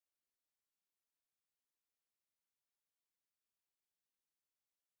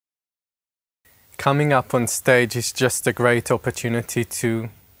coming up on stage is just a great opportunity to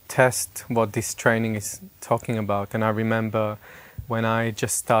test what this training is talking about. And I remember when I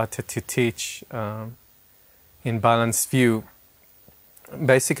just started to teach in Balanced View,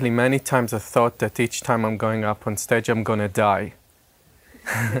 basically many times I thought that each time I'm going up on stage I'm gonna die.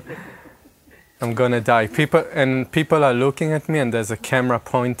 I'm gonna die. People are looking at me and there's a camera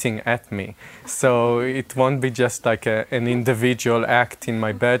pointing at me. So it won't be just like an individual act in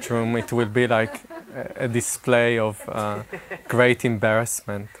my bedroom. It will be like a display of great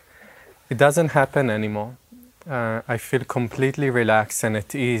embarrassment. It doesn't happen anymore. I feel completely relaxed and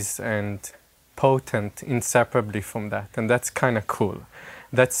at ease and potent inseparably from that. And that's kind of cool.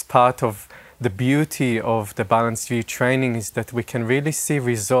 That's part of the beauty of the Balanced View training, is that we can really see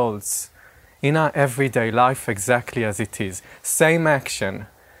results in our everyday life exactly as it is. Same action,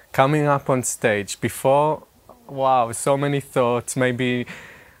 coming up on stage. Before, wow, so many thoughts, maybe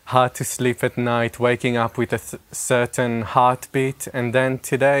hard to sleep at night, waking up with a certain heartbeat. And then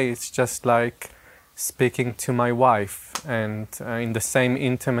today it's just like speaking to my wife and in the same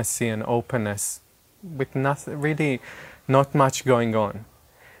intimacy and openness with really not much going on.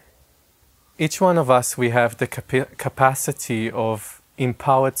 Each one of us, we have the capacity of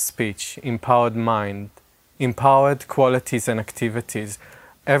empowered speech, empowered mind, empowered qualities and activities.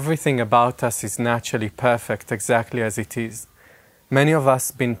 Everything about us is naturally perfect exactly as it is. Many of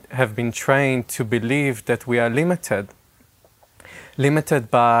us have been trained to believe that we are limited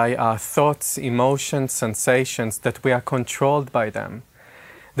by our thoughts, emotions, sensations, that we are controlled by them,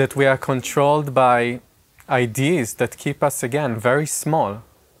 that we are controlled by ideas that keep us, again, very small.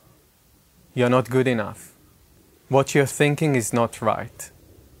 You're not good enough. What you're thinking is not right.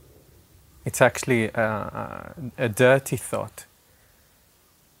 It's actually a dirty thought.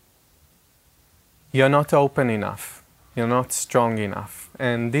 You're not open enough. You're not strong enough.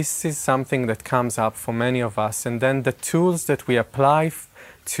 And this is something that comes up for many of us. And then the tools that we apply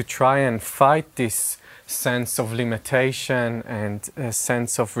to try and fight this sense of limitation and a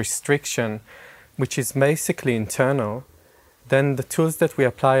sense of restriction, which is basically internal, then the tools that we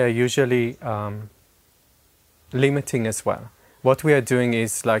apply are usually limiting as well. What we are doing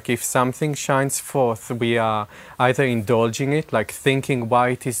is, like, if something shines forth, we are either indulging it, like thinking why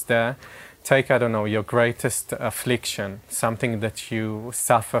it is there. Take, I don't know, your greatest affliction, something that you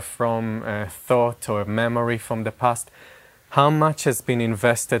suffer from, a thought or a memory from the past. How much has been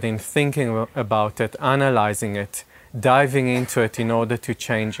invested in thinking about it, analyzing it, diving into it in order to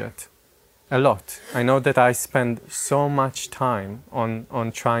change it? A lot. I know that I spend so much time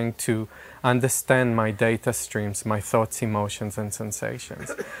on trying to understand my data streams, my thoughts, emotions, and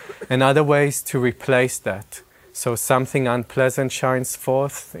sensations. And other ways to replace that. So something unpleasant shines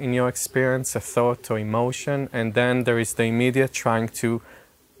forth in your experience, a thought or emotion, and then there is the immediate trying to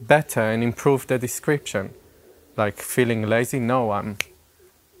better and improve the description. Like feeling lazy? No,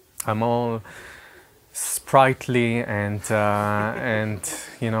 I'm all sprightly and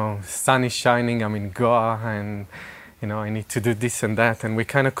you know, sun is shining, I'm in Goa, and you know, I need to do this and that, and we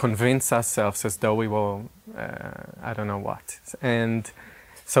kind of convince ourselves as though we were, I don't know what. And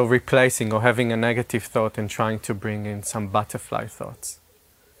so replacing or having a negative thought and trying to bring in some butterfly thoughts.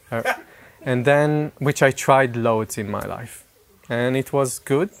 And then, which I tried loads in my life. And it was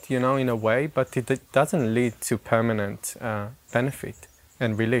good, you know, in a way, but it doesn't lead to permanent benefit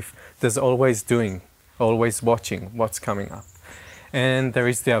and relief. There's always doing, always watching what's coming up. And there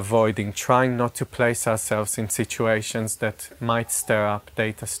is the avoiding, trying not to place ourselves in situations that might stir up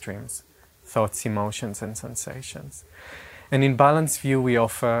data streams, thoughts, emotions, and sensations. And in Balanced View, we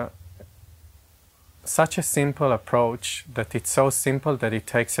offer such a simple approach that it's so simple that it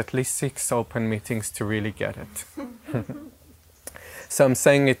takes at least 6 open meetings to really get it. So I'm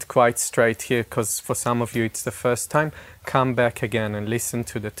saying it quite straight here because for some of you it's the first time. Come back again and listen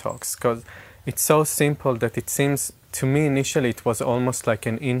to the talks, because it's so simple that it seems, to me initially it was almost like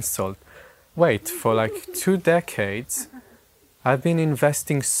an insult. Wait, for like 2 decades I've been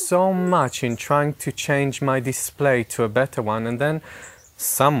investing so much in trying to change my display to a better one, and then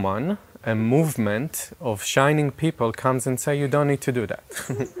someone, a movement of shining people, comes and say, you don't need to do that.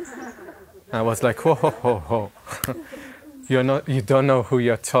 I was like, whoa, whoa, whoa, whoa. You don't know who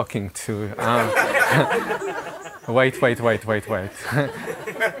you're talking to. Wait.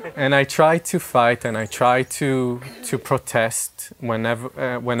 And I tried to fight and I tried to protest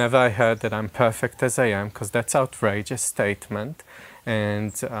whenever I heard that I'm perfect as I am, because that's outrageous statement.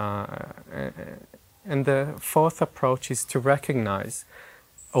 And the fourth approach is to recognize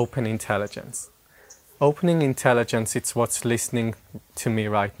open intelligence. Opening intelligence, it's what's listening to me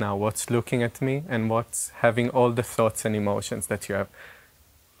right now, what's looking at me, and what's having all the thoughts and emotions that you have.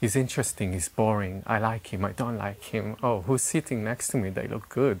 He's interesting, he's boring, I like him, I don't like him. Oh, who's sitting next to me? They look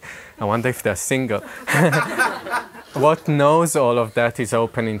good. I wonder if they're single. What knows all of that is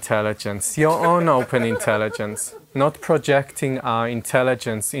open intelligence, your own open intelligence, not projecting our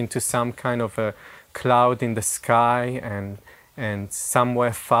intelligence into some kind of a cloud in the sky and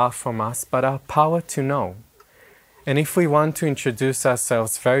somewhere far from us, but our power to know. And if we want to introduce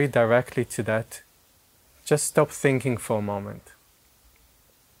ourselves very directly to that, just stop thinking for a moment.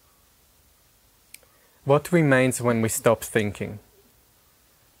 What remains when we stop thinking?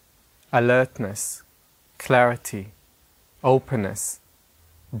 Alertness, clarity, openness,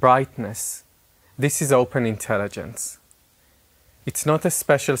 brightness. This is open intelligence. It's not a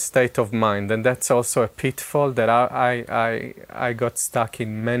special state of mind, and that's also a pitfall that I got stuck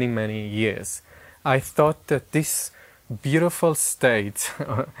in many, many years. I thought that this beautiful state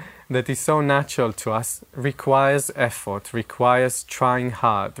that is so natural to us requires effort, requires trying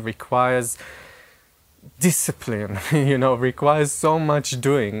hard, requires discipline, requires so much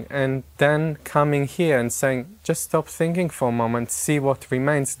doing, and then coming here and saying, just stop thinking for a moment, see what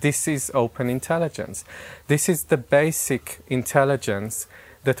remains. This is open intelligence. This is the basic intelligence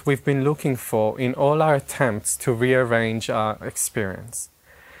that we've been looking for in all our attempts to rearrange our experience.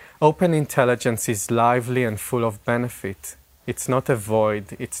 Open intelligence is lively and full of benefit. It's not a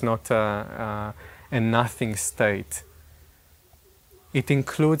void, it's not a nothing state. It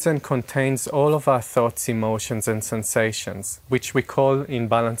includes and contains all of our thoughts, emotions, and sensations, which we call in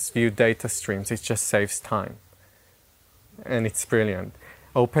balanced view data streams. It just saves time. And it's brilliant.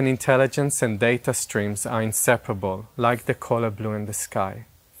 Open intelligence and data streams are inseparable, like the color blue in the sky.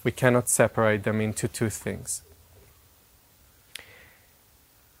 We cannot separate them into two things.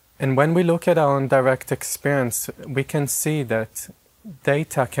 And when we look at our own direct experience, we can see that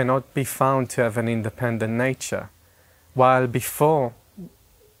data cannot be found to have an independent nature. While before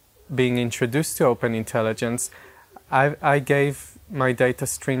being introduced to open intelligence, I gave my data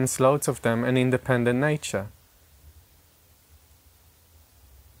streams, loads of them, an independent nature.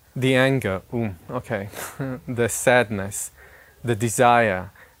 The anger, okay, the sadness, the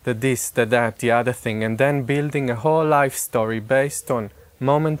desire, the this, the that, the other thing, and then building a whole life story based on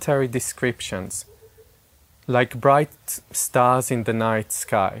momentary descriptions, like bright stars in the night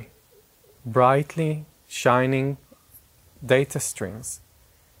sky, brightly shining data streams.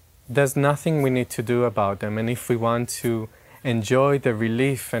 There's nothing we need to do about them, and if we want to enjoy the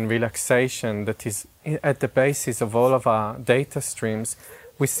relief and relaxation that is at the basis of all of our data streams,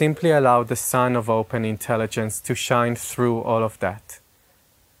 we simply allow the sun of open intelligence to shine through all of that.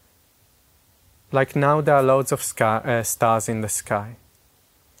 Like now there are loads of stars in the sky.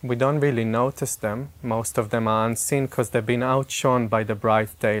 We don't really notice them. Most of them are unseen because they've been outshone by the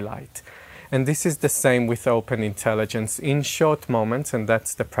bright daylight. And this is the same with open intelligence in short moments, and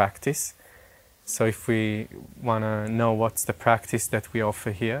that's the practice. So if we want to know what's the practice that we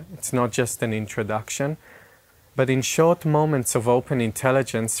offer here, it's not just an introduction, but in short moments of open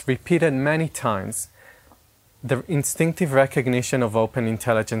intelligence, repeated many times, the instinctive recognition of open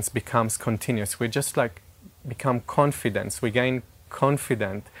intelligence becomes continuous. We just become confident. We gain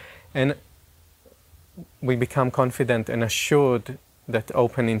confident, and we become confident and assured that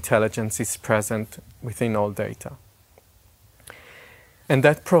open intelligence is present within all data. And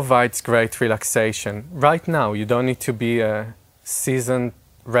that provides great relaxation. Right now, you don't need to be a seasoned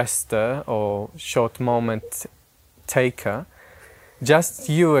rester or short moment taker. Just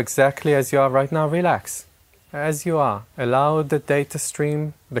you, exactly as you are right now, relax. As you are. Allow the data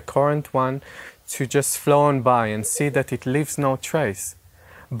stream, the current one, to just flow on by and see that it leaves no trace.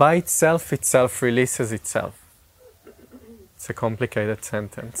 By itself, releases itself. It's a complicated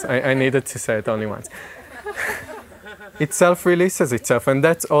sentence. I needed to say it only once. It self-releases itself, and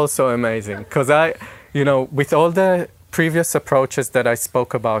that's also amazing. Because with all the previous approaches that I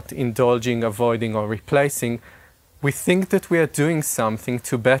spoke about, indulging, avoiding, or replacing, we think that we are doing something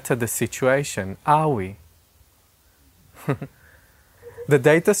to better the situation. Are we? The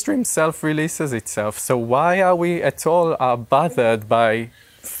data stream self-releases itself, so why are we at all bothered by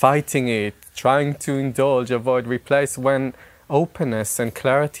fighting it, trying to indulge, avoid, replace, when openness and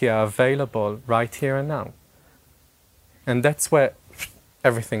clarity are available right here and now? And that's where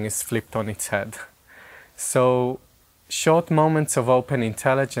everything is flipped on its head. So short moments of open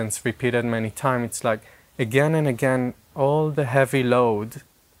intelligence repeated many times, it's like again and again, all the heavy load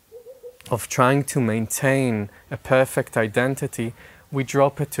of trying to maintain a perfect identity, we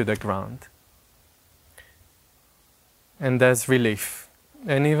drop it to the ground. And there's relief.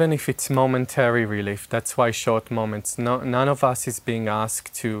 And even if it's momentary relief, that's why short moments, none of us is being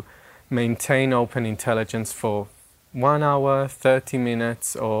asked to maintain open intelligence for 1 hour, 30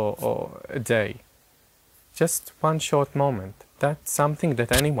 minutes, or a day. Just one short moment. That's something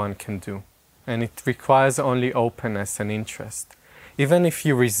that anyone can do. And it requires only openness and interest. Even if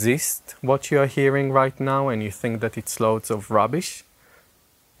you resist what you are hearing right now and you think that it's loads of rubbish,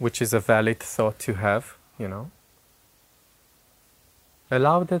 which is a valid thought to have, you know,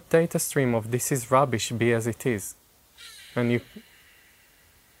 allow the data stream of this is rubbish be as it is. And you...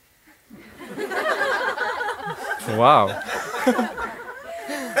 Wow.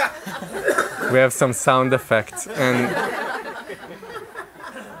 We have some sound effects. And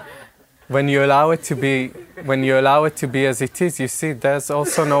when you allow it to be as it is, you see there's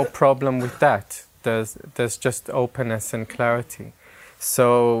also no problem with that. There's just openness and clarity.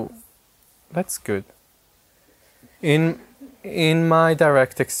 So that's good. In my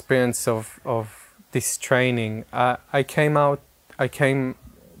direct experience of this training, I came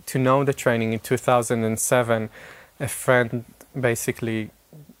to know the training in 2007. A friend basically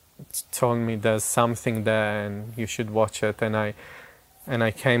told me there's something there and you should watch it, and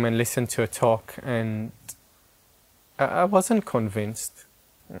I came and listened to a talk, and I wasn't convinced.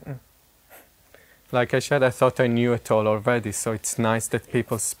 Like I said, I thought I knew it all already, so it's nice that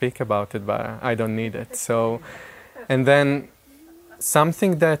people speak about it, but I don't need it. So, and then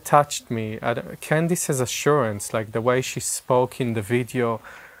something that touched me, Candice's assurance, like the way she spoke in the video,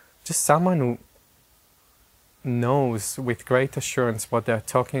 just someone who knows with great assurance what they're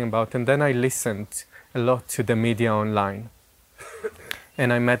talking about. And then I listened a lot to the media online.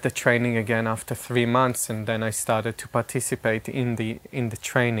 And I met the training again after 3 months, and then I started to participate in the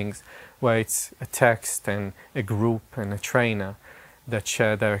trainings, where it's a text and a group and a trainer that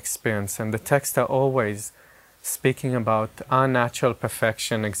share their experience. And the texts are always speaking about our natural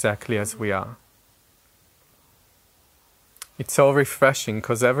perfection exactly as we are. It's so refreshing,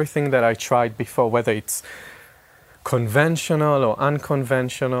 because everything that I tried before, whether it's conventional or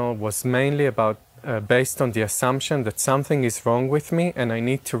unconventional, was mainly about based on the assumption that something is wrong with me and I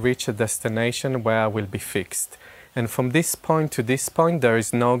need to reach a destination where I will be fixed. And from this point to this point, there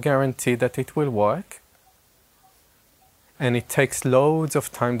is no guarantee that it will work. And it takes loads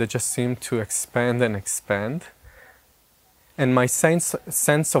of time that just seem to expand and expand. And my sense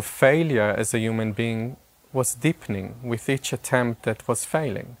of failure as a human being was deepening with each attempt that was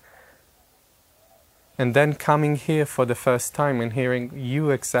failing. And then coming here for the first time and hearing you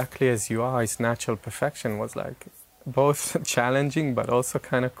exactly as you are is natural perfection was like both challenging but also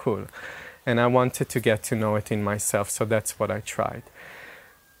kind of cool. And I wanted to get to know it in myself, so that's what I tried.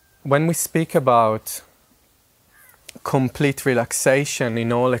 When we speak about complete relaxation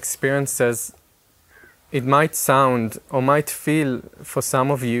in all experiences, it might sound or might feel for some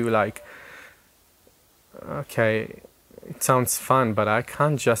of you like, okay, it sounds fun, but I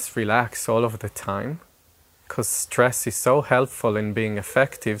can't just relax all of the time, because stress is so helpful in being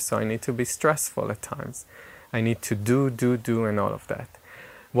effective, so I need to be stressful at times. I need to do, and all of that.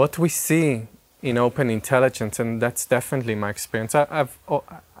 What we see in open intelligence, and that's definitely my experience,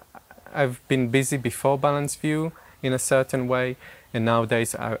 I've been busy before Balanced View in a certain way, and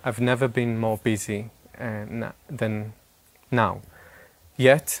nowadays I've never been more busy than now.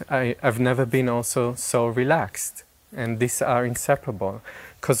 Yet I've never been also so relaxed, and these are inseparable.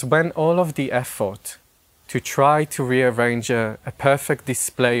 Because when all of the effort to try to rearrange a perfect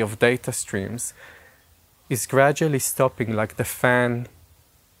display of data streams is gradually stopping, like the fan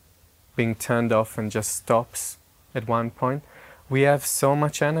being turned off and just stops at one point, we have so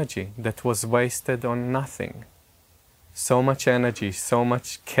much energy that was wasted on nothing. So much energy, so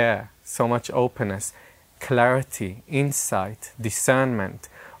much care, so much openness, clarity, insight, discernment.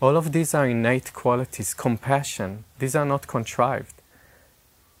 All of these are innate qualities. Compassion, these are not contrived.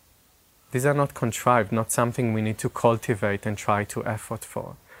 These are not contrived, not something we need to cultivate and try to effort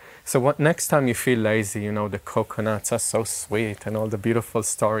for. So next time you feel lazy, you know, the coconuts are so sweet and all the beautiful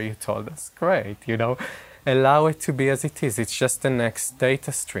story you told us, great, you know, allow it to be as it is. It's just the next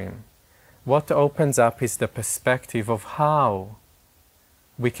data stream. What opens up is the perspective of how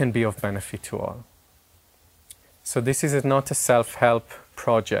we can be of benefit to all. So this is not a self-help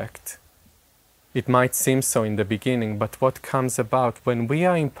project. It might seem so in the beginning, but what comes about when we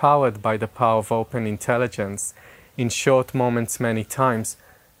are empowered by the power of open intelligence in short moments many times,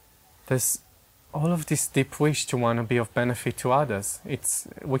 there's all of this deep wish to want to be of benefit to others.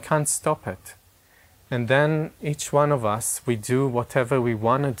 We can't stop it. And then each one of us, we do whatever we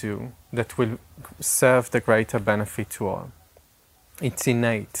want to do that will serve the greater benefit to all. It's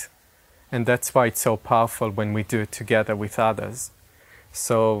innate. And that's why it's so powerful when we do it together with others.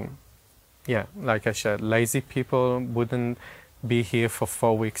 So, yeah, like I said, lazy people wouldn't be here for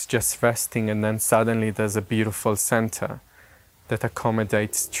 4 weeks just resting, and then suddenly there's a beautiful center that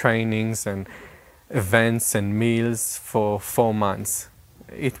accommodates trainings and events and meals for 4 months.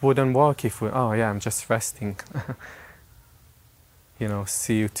 It wouldn't work if we, oh yeah, I'm just resting. You know,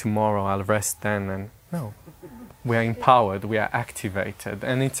 see you tomorrow, I'll rest then. And no, we are empowered, we are activated,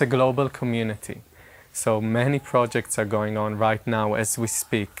 and it's a global community. So many projects are going on right now as we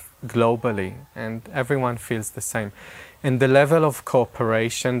speak, globally, and everyone feels the same. And the level of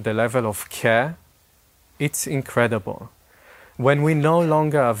cooperation, the level of care, it's incredible. When we no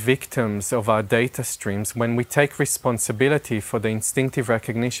longer are victims of our data streams, when we take responsibility for the instinctive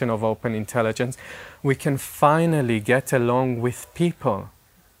recognition of open intelligence, we can finally get along with people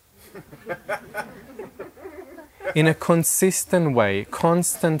in a consistent way,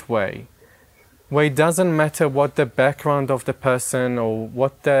 constant way, where it doesn't matter what the background of the person or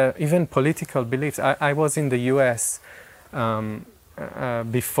what their even political beliefs. I was in the US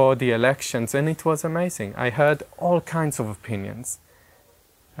before the elections, and it was amazing. I heard all kinds of opinions.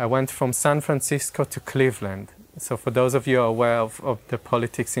 I went from San Francisco to Cleveland. So for those of you aware of the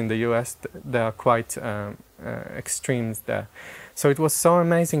politics in the US, there are quite extremes there. So it was so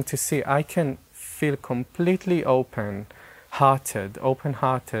amazing to see. I can feel completely open-hearted,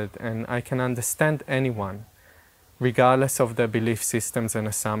 and I can understand anyone, regardless of their belief systems and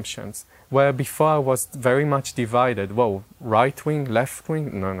assumptions. Where before I was very much divided. Whoa, right-wing,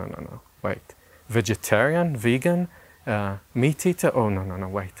 left-wing? No, wait. Vegetarian, vegan, meat eater? Oh, no,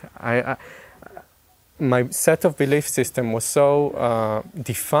 wait. My set of belief system was so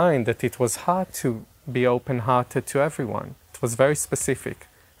defined that it was hard to be open-hearted to everyone. It was very specific.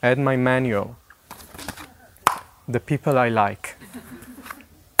 I had my manual. The people I like.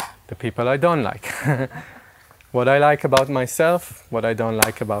 The people I don't like. What I like about myself, what I don't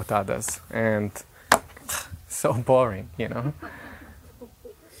like about others. And so boring, you know.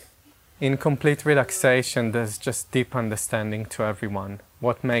 In complete relaxation, there's just deep understanding to everyone.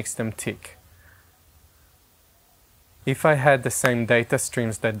 What makes them tick. If I had the same data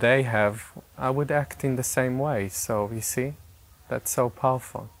streams that they have, I would act in the same way. So, you see, that's so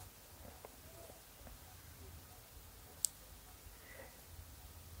powerful.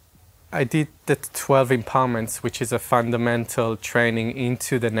 I did the 12 empowerments, which is a fundamental training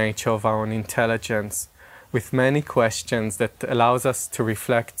into the nature of our own intelligence, with many questions that allows us to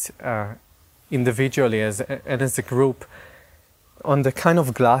reflect individually and as a group on the kind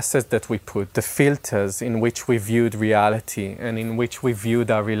of glasses that we put, the filters in which we viewed reality and in which we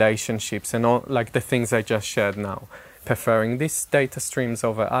viewed our relationships, and all like the things I just shared now, preferring these data streams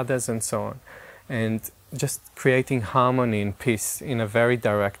over others and so on. And just creating harmony and peace in a very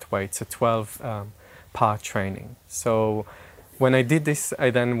direct way. It's a 12-part training. So when I did this,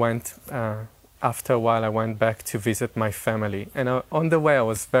 I then went, after a while, I went back to visit my family. And on the way,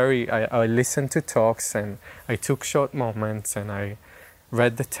 I listened to talks, and I took short moments, and I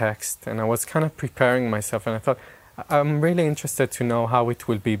read the text, and I was kind of preparing myself, and I thought, I'm really interested to know how it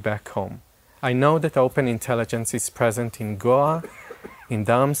will be back home. I know that open intelligence is present in Goa, in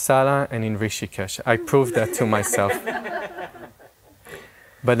Dharamsala, and in Rishikesh. I proved that to myself.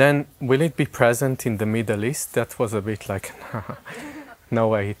 But then, will it be present in the Middle East? That was a bit like, no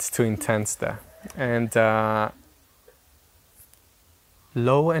way, it's too intense there. And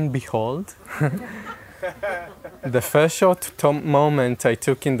lo and behold, the first short moment I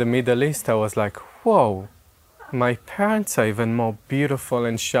took in the Middle East, I was like, whoa, my parents are even more beautiful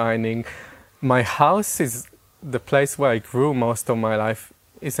and shining. My house is the place where I grew most of my life,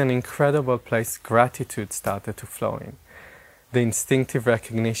 is an incredible place. Gratitude started to flow in. The instinctive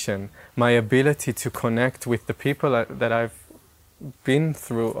recognition, my ability to connect with the people that I've been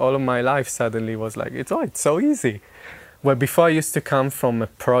through all of my life suddenly was like, it's so easy. Where before I used to come from a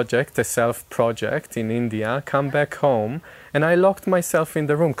project, a self-project in India, come back home, and I locked myself in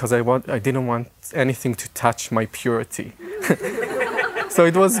the room because I didn't want anything to touch my purity. So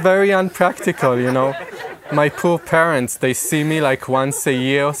it was very unpractical, you know. My poor parents, they see me like once a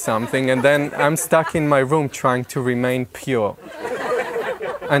year or something, and then I'm stuck in my room trying to remain pure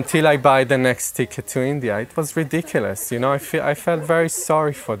until I buy the next ticket to India. It was ridiculous, you know. I felt very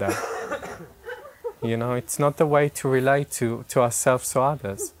sorry for that. You know, it's not the way to relate to ourselves or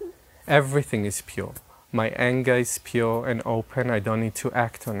others. Everything is pure. My anger is pure and open. I don't need to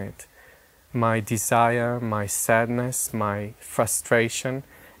act on it. My desire, my sadness, my frustration,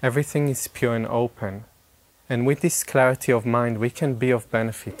 everything is pure and open. And with this clarity of mind, we can be of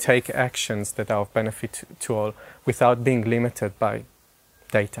benefit, take actions that are of benefit to all without being limited by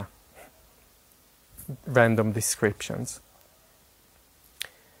data, random descriptions.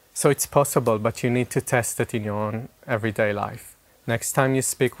 So it's possible, but you need to test it in your own everyday life. Next time you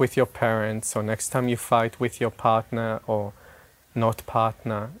speak with your parents, or next time you fight with your partner or not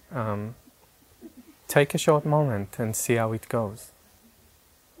partner, take a short moment and see how it goes.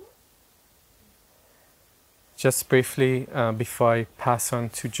 Just briefly, before I pass on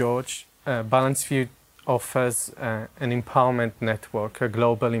to George, Balanced View offers an empowerment network, a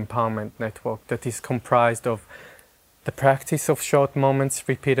global empowerment network that is comprised of the practice of short moments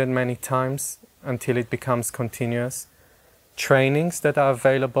repeated many times until it becomes continuous, trainings that are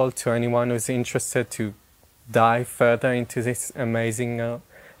available to anyone who's interested to dive further into this amazing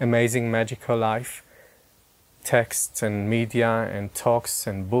magical life, texts and media and talks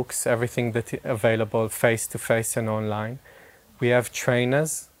and books, everything that is available face-to-face and online. We have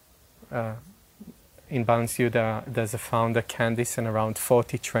trainers. In Balanced View there's a founder, Candice, and around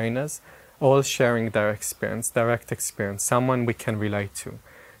 40 trainers, all sharing their experience, direct experience, someone we can relate to.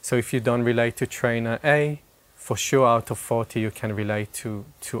 So if you don't relate to trainer A, for sure out of 40 you can relate to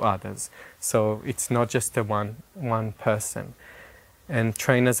others. So it's not just a one person. And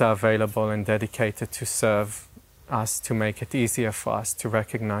trainers are available and dedicated to serve us, to make it easier for us to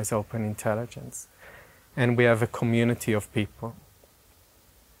recognize open intelligence. And we have a community of people.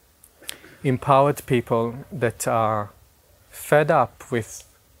 Empowered people that are fed up with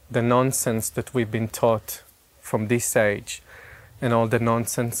the nonsense that we've been taught from this age, and all the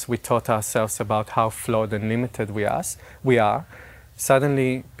nonsense we taught ourselves about how flawed and limited we are.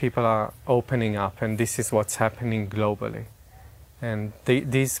 Suddenly people are opening up, and this is what's happening globally. And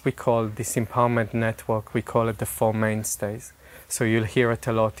we call this empowerment network, we call it the 4 mainstays. So you'll hear it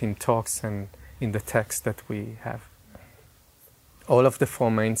a lot in talks and in the text that we have. All of the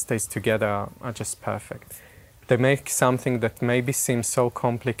 4 mainstays together are just perfect. They make something that maybe seems so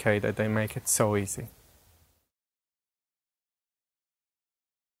complicated, they make it so easy.